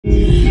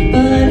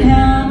But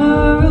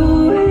hammer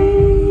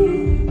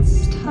away,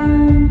 it's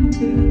time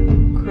to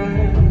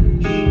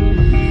crash.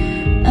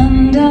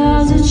 And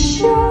as it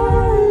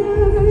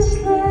shatters,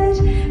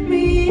 let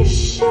me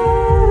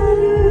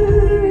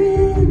shatter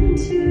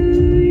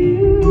into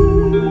you.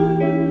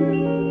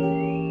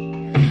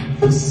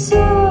 The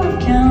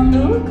soft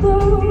candle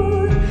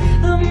glow,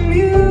 the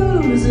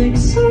music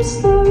so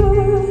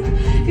slow,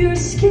 your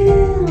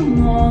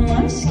skin on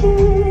my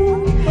skin.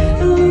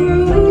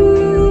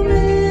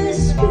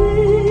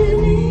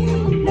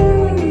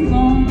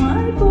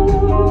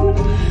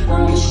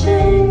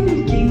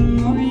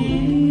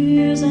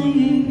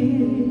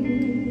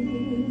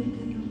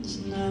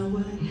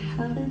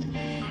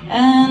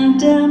 And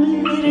damn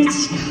it,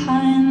 it's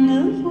kind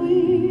of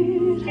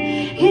weird.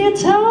 He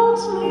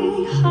tells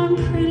me I'm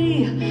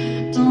pretty,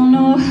 don't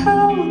know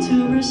how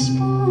to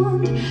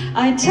respond.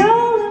 I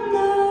tell him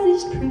that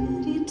he's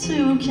pretty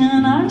too.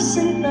 Can I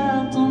say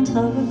that? Don't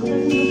have a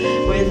clue.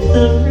 With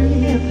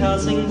every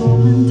passing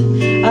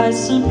moment, I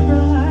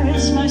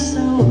surprise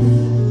myself.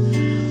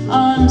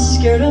 I'm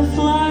scared of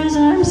flies,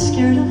 I'm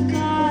scared of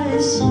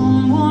guys.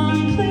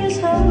 Someone please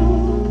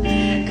help,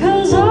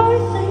 'cause I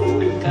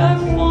think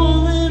I've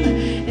fallen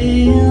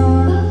in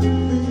love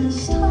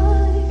this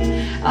time.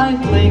 I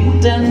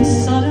blinked and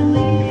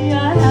suddenly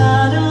I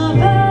had a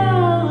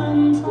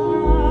valentine.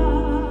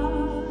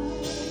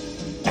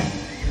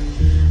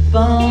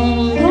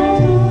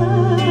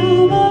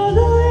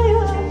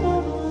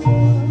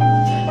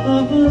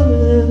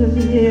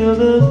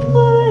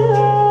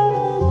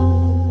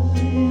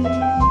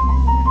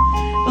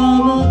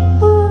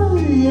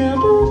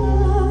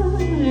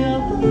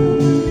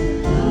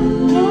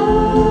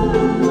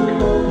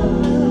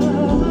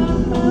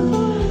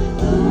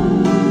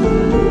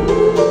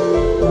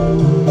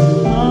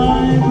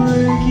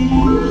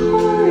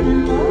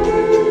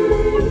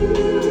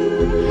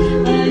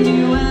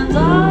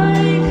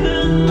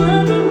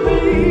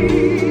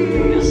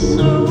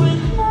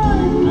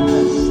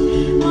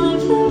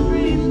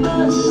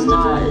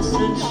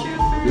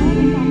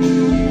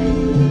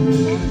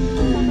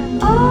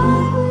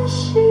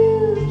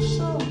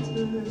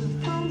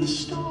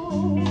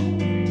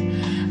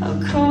 A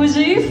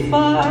cozy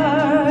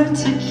fire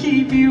to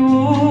keep you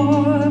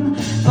warm,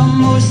 but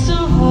most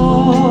of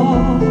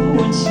all,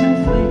 when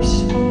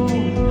snowflakes fall,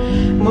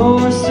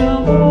 most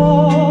of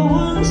all,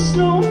 when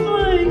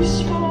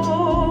snowflakes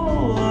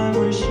fall, I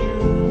wish you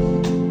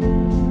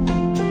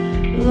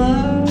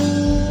love.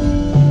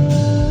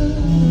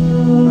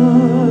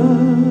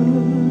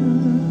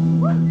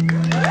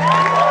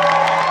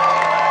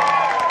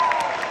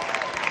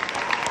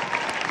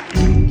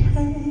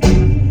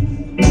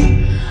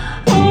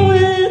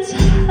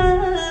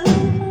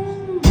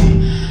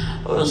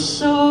 Or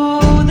so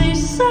they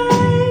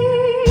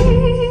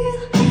say.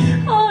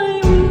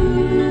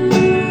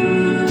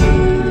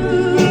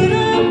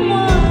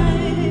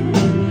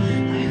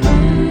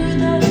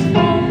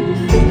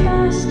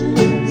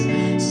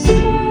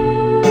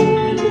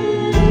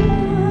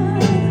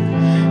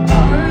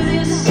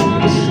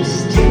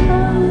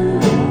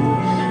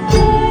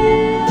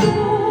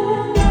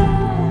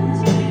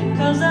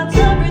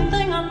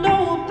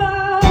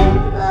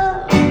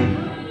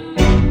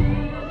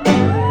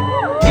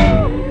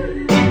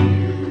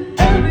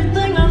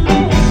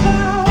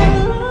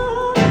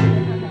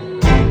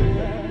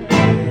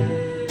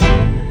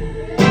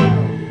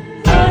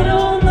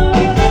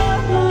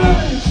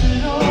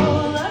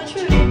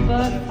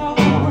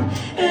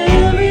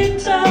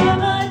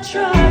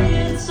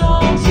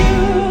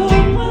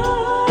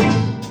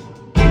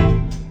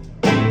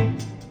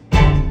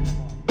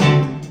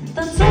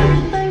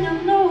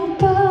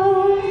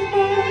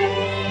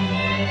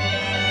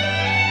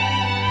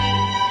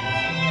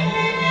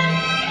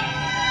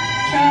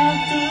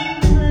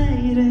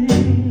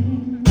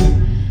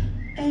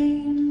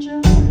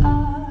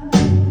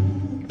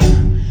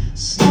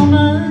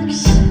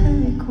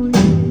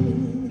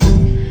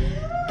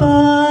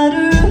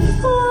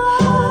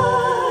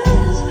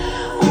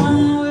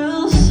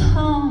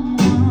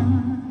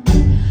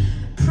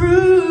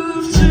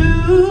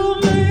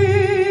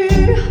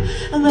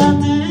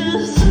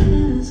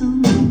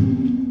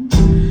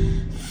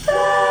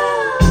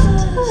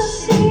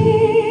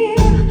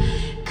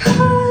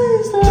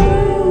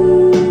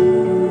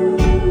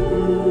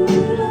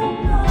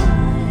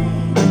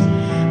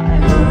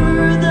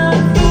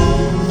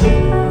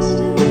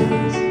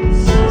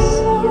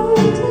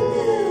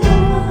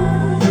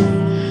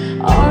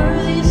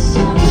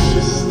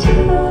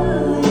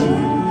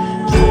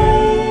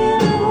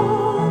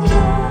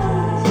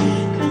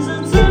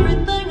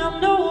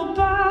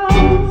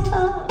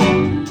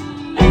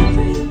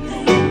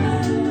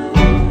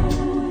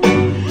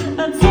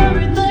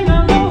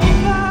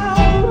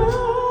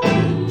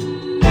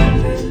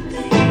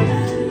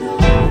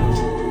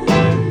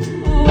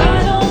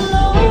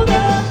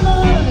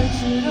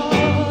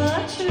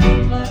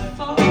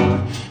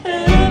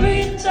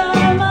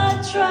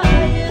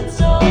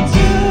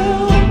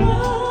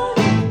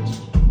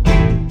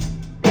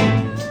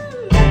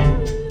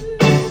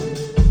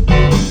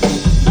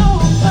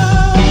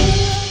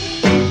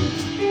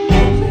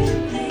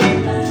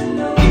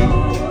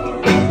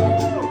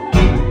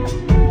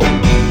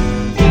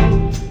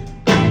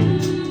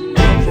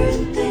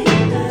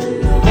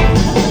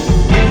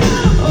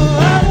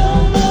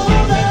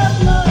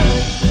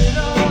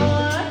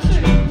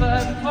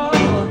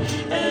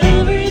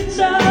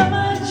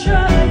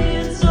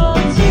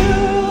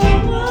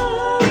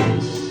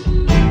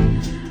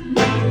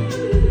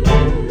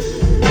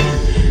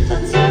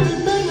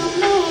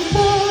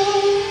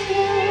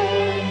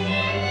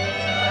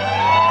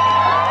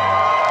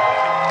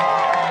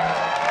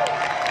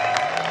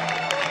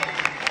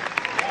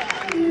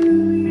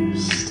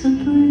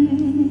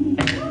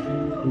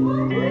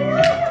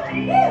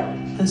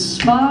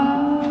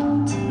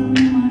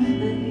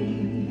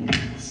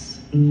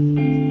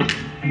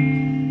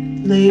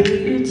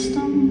 lately it's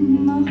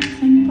done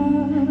nothing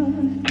but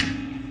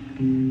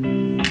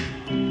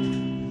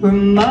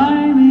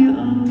remind me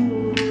of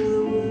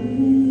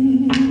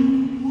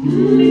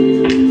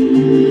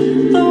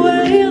the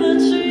way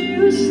that you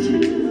used to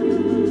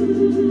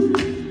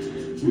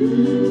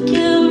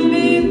give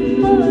me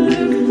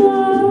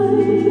butterflies.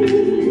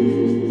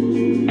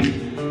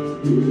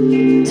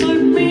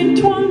 Took me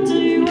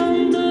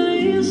 21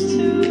 days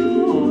to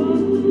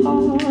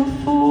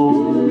afford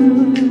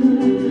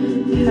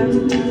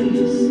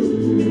paradise.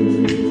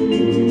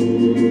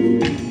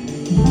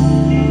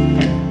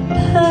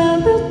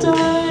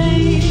 Paradise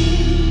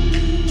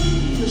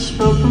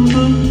from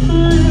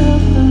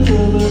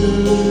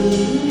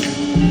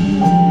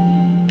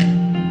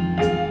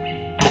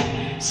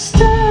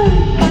step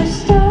by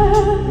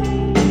step,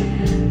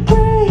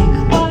 break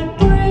by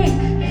break,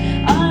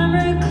 I'm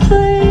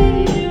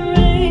reclaiming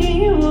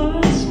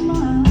what's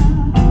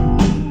mine.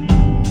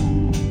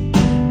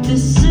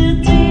 This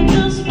city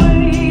just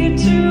way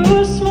too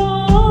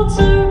small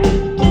to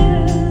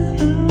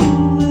get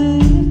away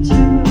to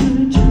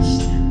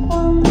just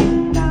one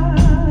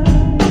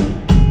night.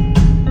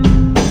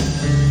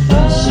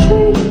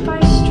 Street by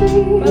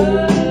street,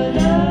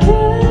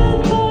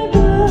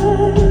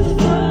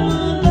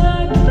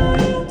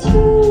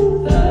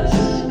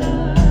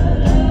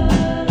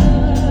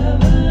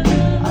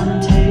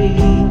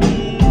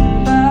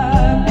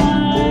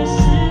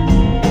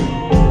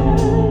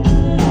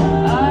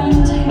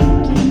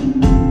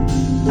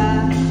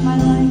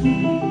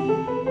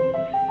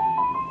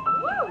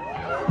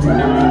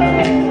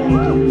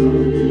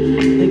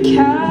 the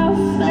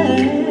cafe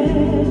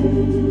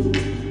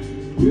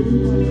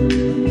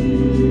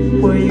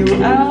where you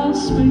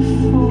asked me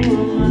for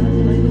my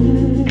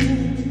name,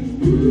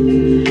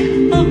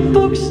 the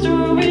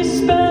bookstore we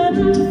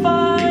spent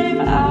 5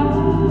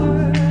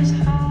 hours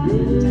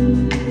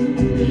hiding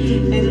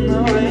in the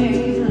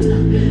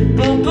rain.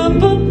 But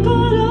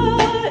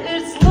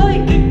it's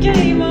like a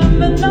game of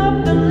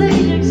Monopoly,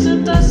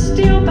 except I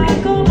steal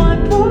back all my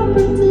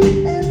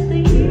property and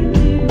leave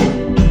you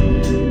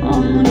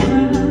on the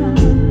ground.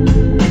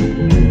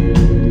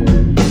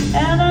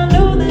 And I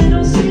know they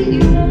don't see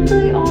you one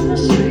day on the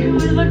street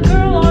with a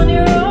girl on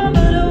your arm,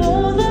 but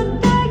all that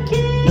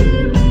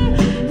keep me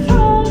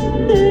from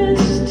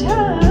this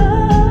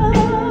town,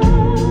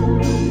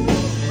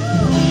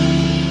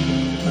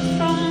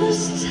 from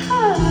this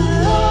town,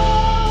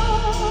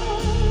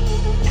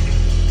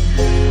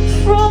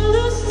 from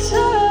this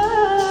town.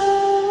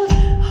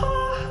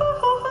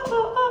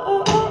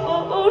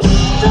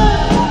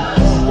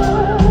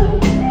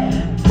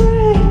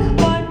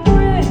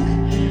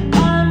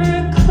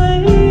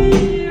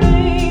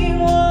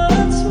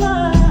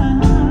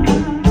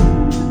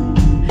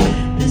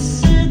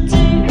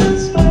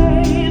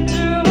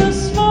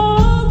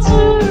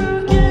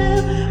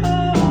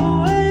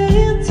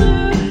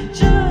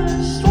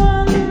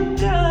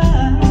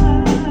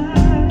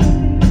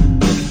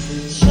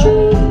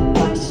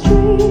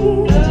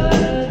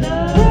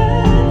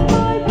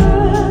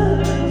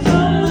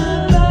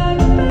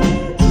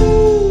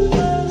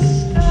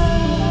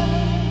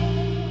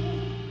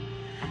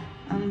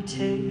 I'm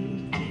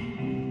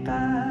taking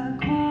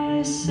back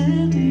my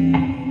city.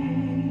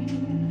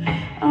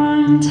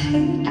 I'm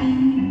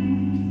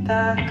taking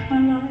back my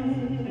life.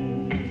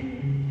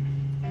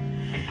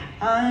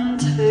 I'm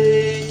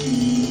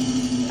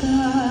taking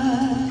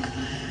back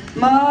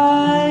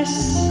my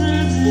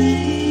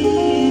city.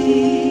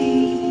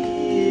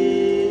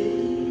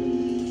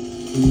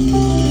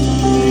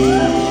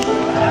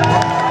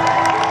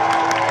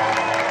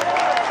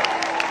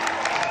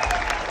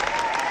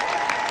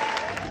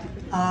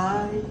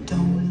 I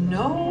don't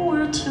know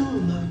where to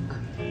look,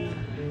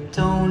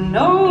 don't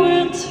know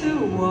where to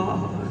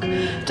walk,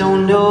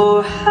 don't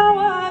know how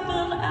I've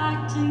been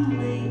acting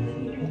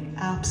lately,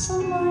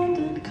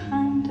 absent-minded,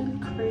 kind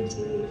of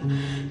crazy,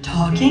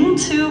 talking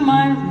to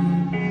my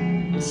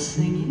room,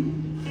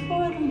 singing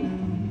for the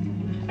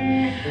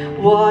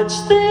moon. Watch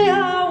the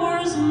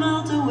hours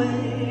melt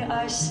away,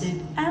 I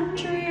sit and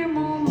dream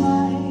all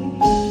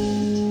night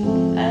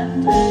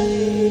and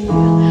day.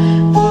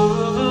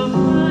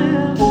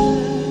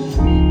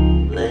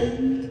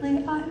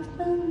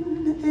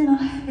 In a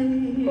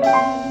haze,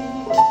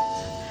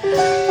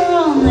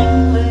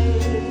 running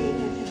late,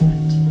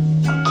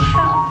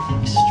 can't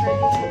think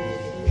straight.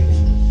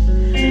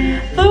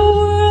 The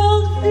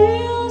world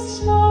feels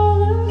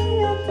smaller,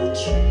 yet the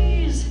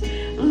trees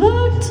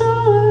look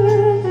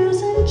taller.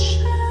 There's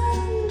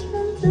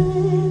enchantment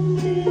in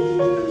the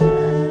air.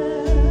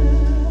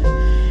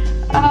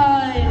 I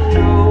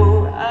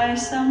know I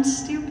sound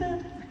stupid,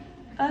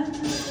 I do.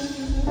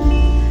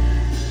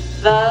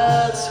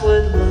 That's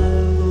what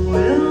love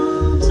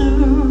will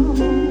do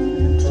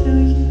to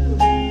you.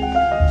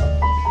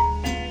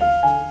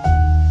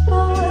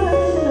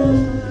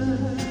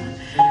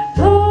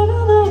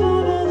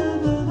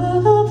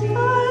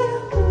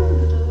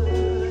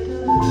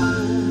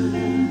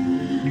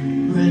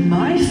 Read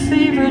my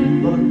favorite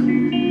book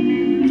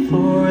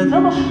for the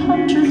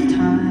 100th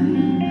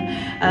time.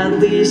 At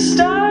least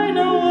I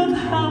know of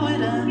how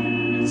it ends.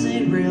 happens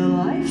in real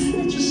life,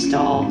 it just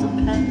all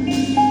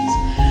depends.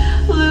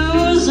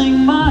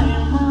 Losing my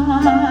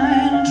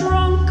mind,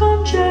 drunk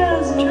on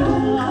jazz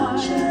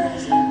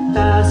wine,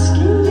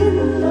 basking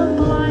in the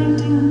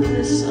blinding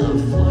bliss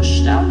of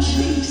flushed out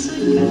cheeks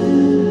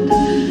again.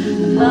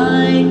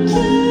 I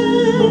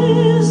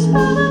guess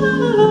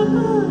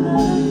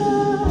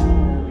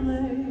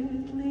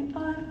lately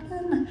I've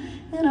been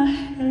in a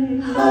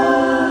haze,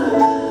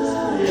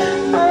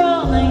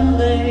 running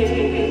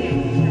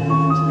late,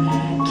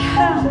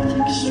 can't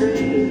think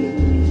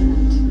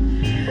straight.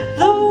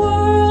 The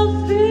world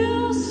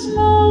feels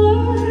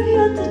smaller,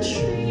 yet the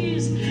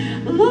trees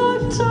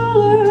look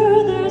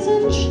taller. There's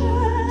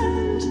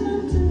enchantment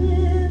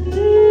in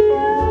the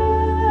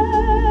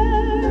air.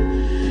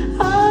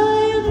 I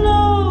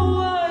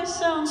know I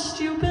sound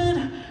stupid,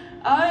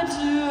 I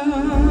do.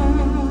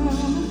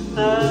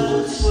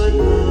 That's what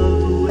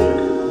love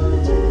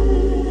will do.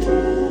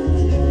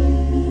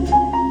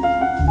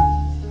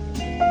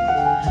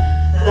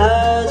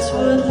 That's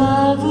what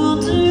love will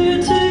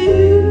do to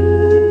you.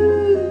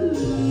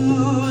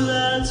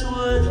 That's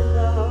what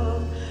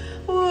love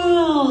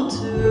will do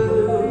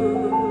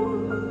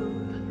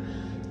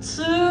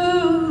to you.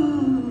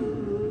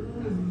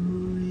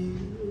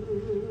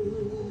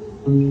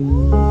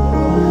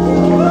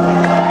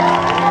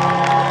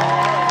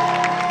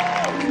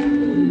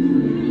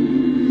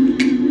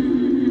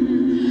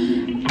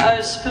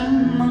 I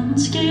spent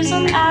months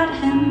gazing at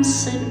him,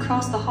 sitting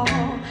across the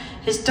hall.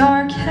 His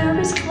dark hair,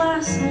 his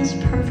glasses,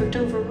 perfect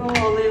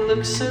overall. He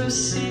looked so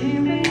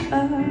serious.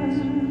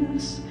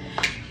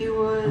 He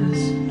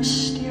was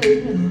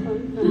mysterious.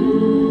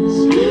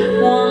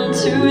 One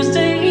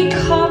Tuesday he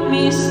caught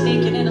me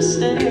sneaking in a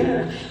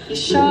stare. He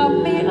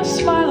shot me a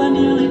smile, I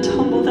nearly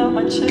tumbled out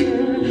my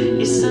chair.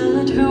 He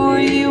said, "Who are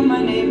you?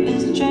 My name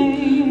is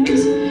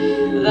James."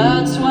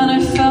 That's when I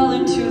fell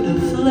into the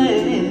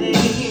flames.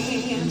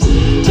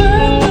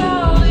 Turned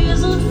out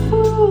he's a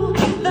fool,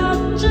 that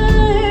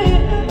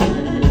James,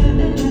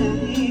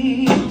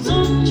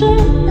 oh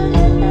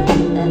James.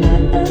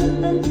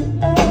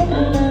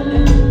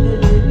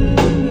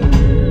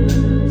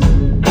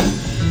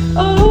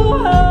 Oh,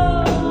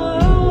 how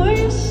I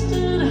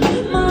wasted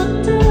my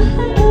days,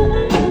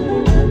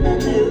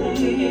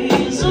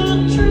 oh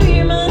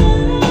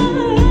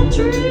dreaming,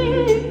 James.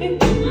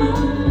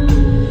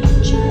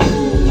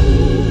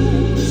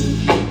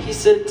 He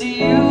said, "Do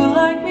you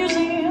like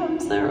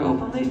museums? They're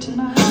open late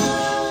tonight.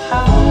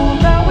 How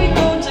about we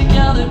go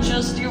together,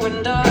 just you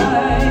and I?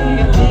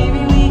 Maybe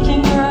we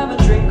can grab a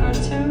drink or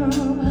two.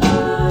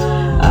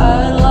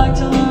 I'd like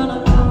to learn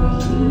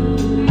about you."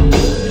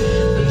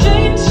 But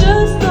James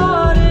just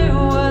thought it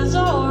was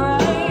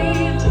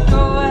alright to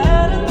go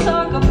ahead and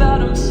talk about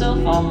himself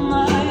all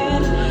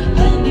night.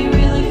 Then he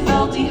really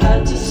felt he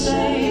had to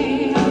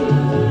say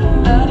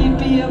that he'd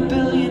be a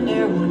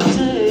billionaire one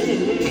day.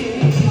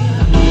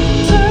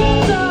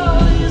 Turns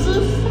out he's a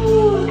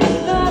fool,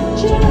 that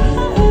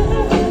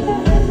James,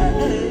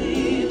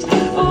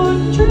 or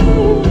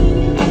dream,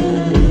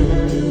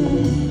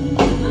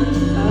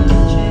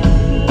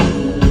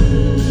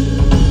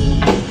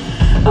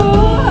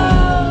 oh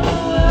how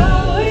I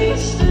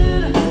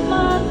wasted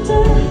my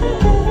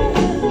days,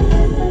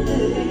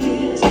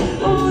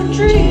 oh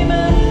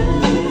dreaming,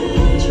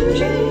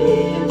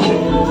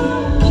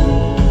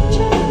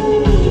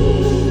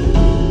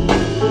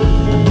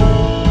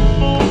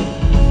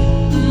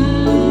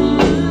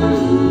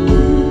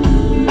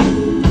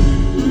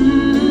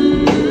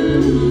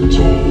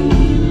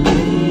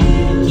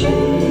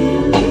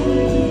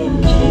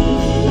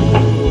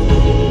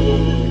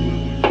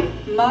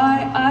 my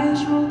eyes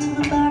rolled to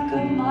the back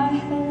of my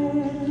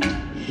head.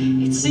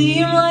 It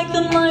seemed like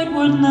the night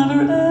would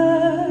never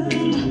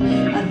end.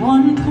 At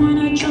one point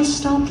I just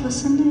stopped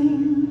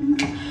listening.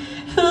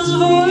 His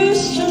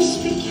voice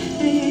just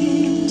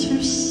became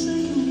too sickening.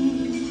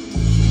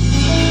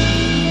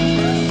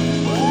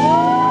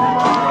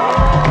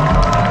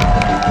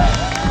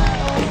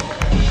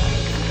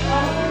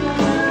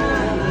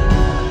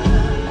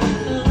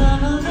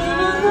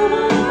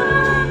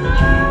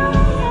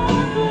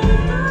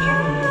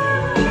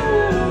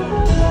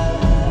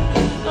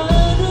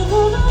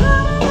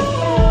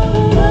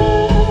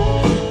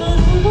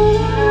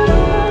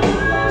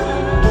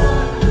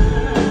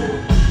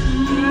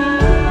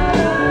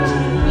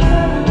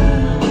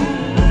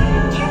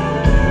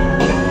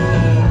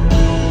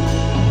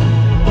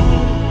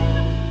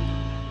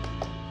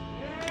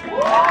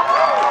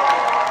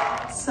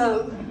 So,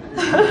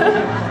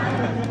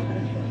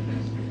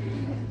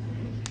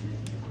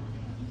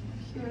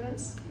 here it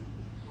is.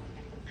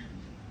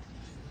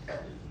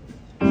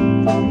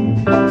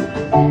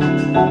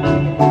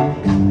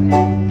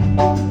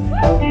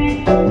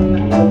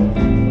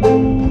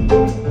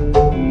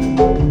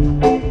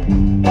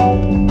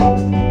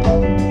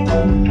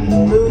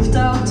 Moved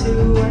out to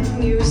a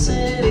new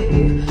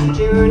city.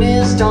 June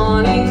is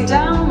dawning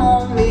down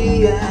on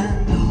me,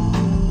 and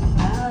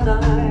all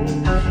that I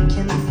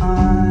can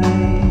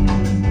find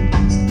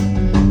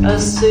a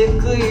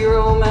sickly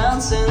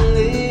romance in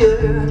the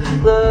air.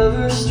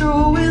 Lovers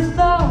stroll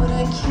without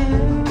a care.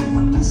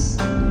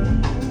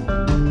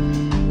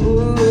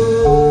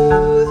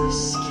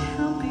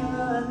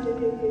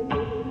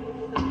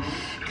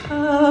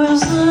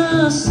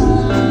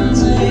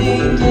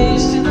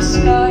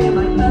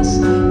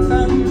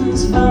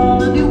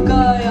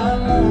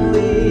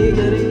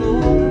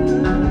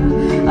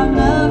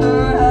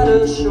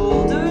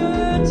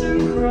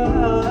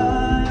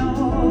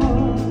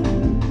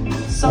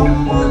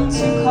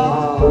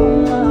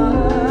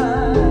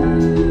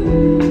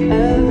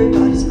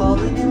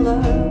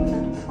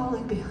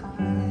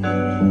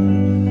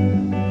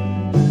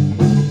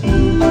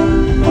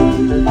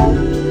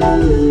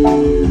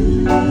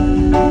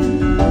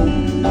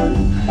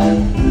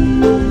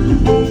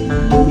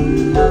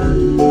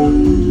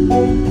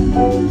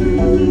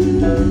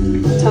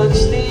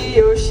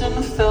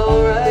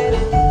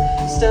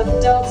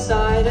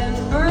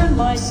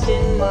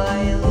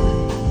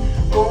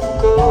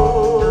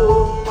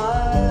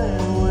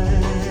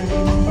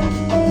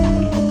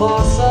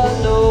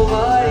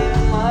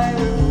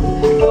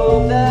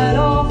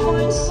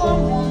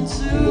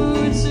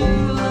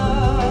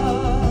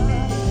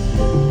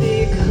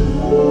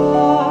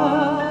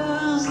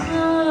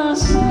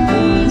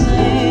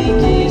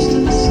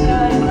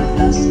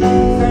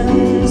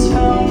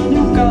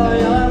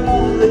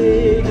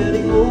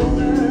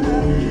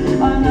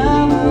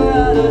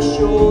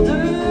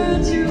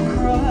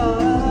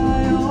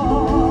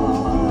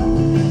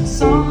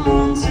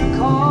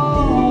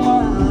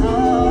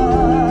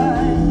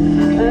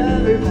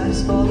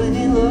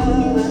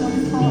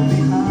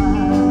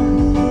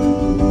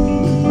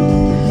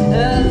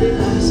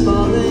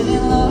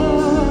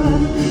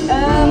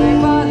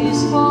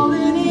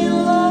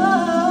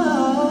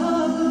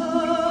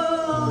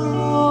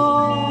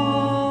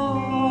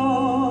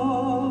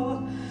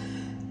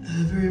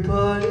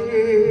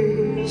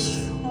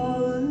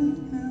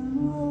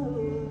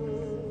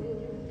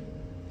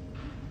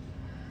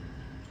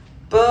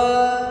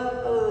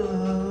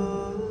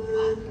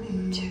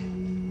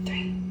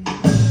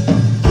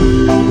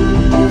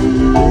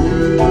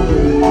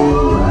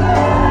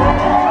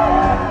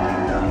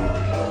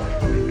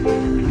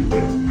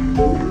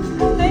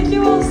 Thank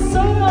you all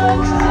so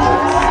much.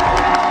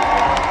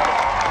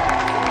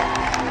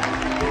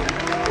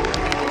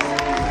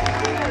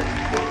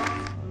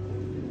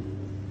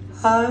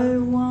 I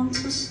want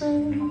to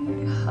say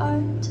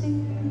hi to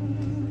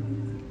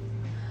you.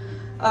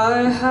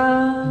 I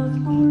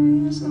have no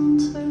reason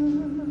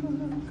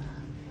to,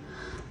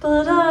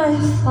 but I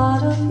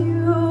thought of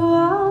you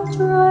while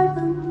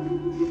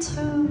driving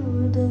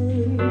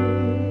today.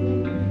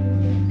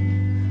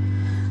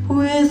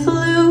 With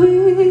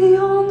Louis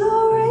on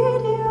the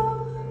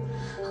radio,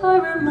 I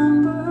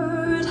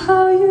remembered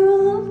how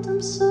you loved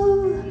him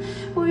so.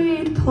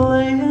 We'd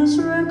play his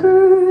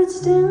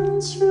records,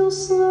 dance real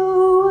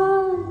slow.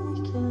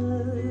 I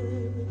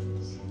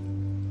guess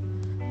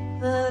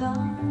that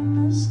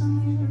I'm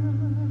missing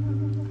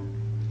you.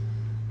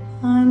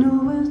 I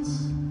know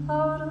it's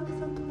out of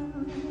the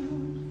blue.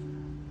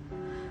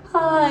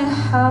 I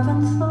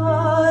haven't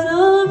thought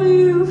of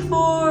you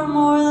for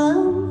more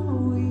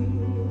than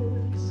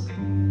weeks.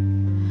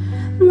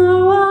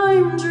 Now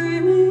I'm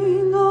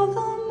dreaming of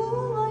the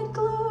moonlight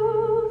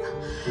glow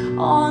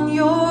on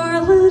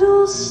your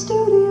little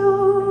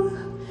studio.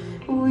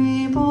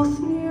 We both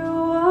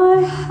knew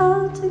I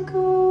had to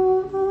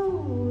go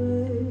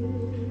away,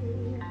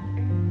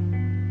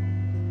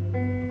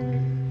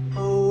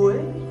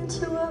 away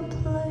to a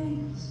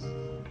place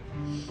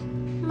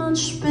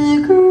much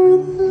bigger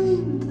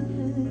than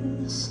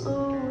this,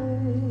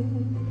 away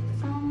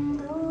from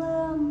the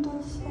land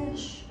of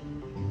fish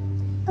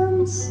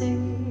and sea,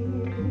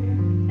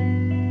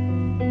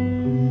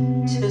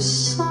 to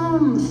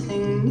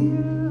something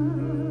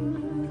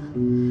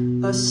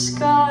new, a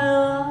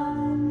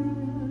skyline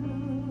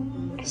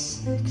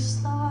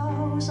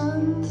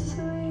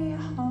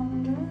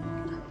 6,300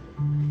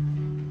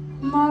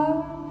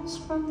 miles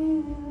from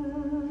you.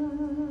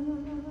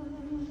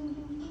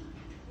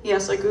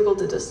 Yes, I googled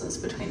the distance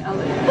between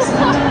LA and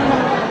San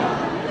Diego.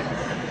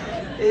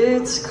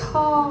 It's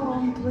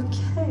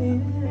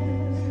complicated.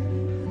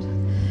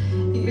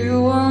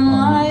 You were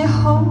my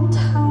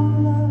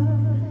hometown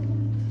love,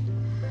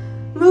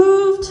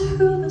 moved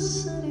to the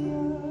city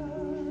of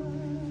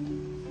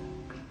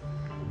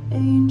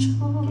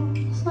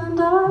angels, and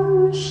I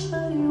wish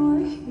that you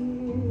were here.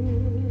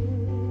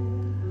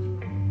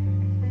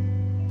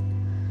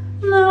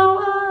 Now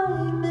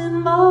I'm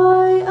in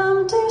my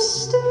empty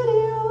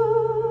studio.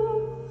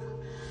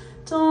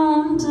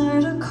 Don't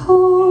dare to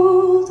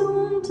call,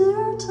 don't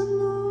dare to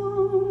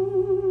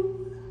know.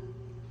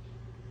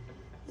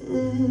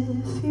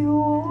 If you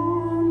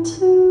want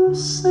to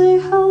say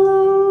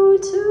hello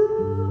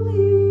to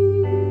me,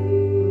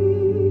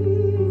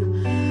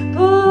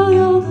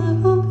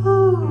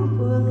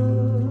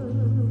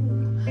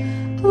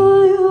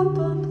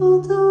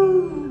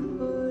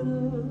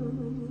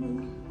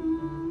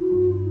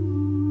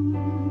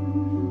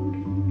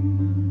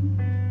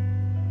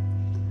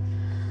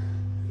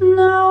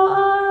 now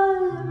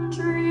I'm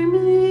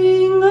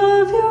dreaming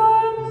of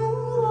your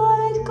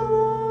moonlight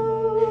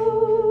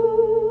glow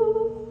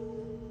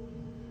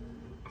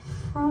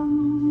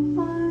from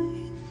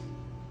my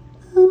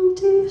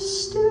empty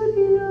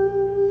studio,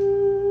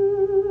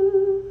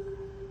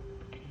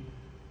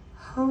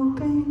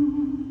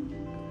 hoping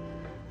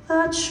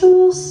that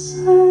you'll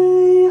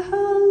say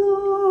hello.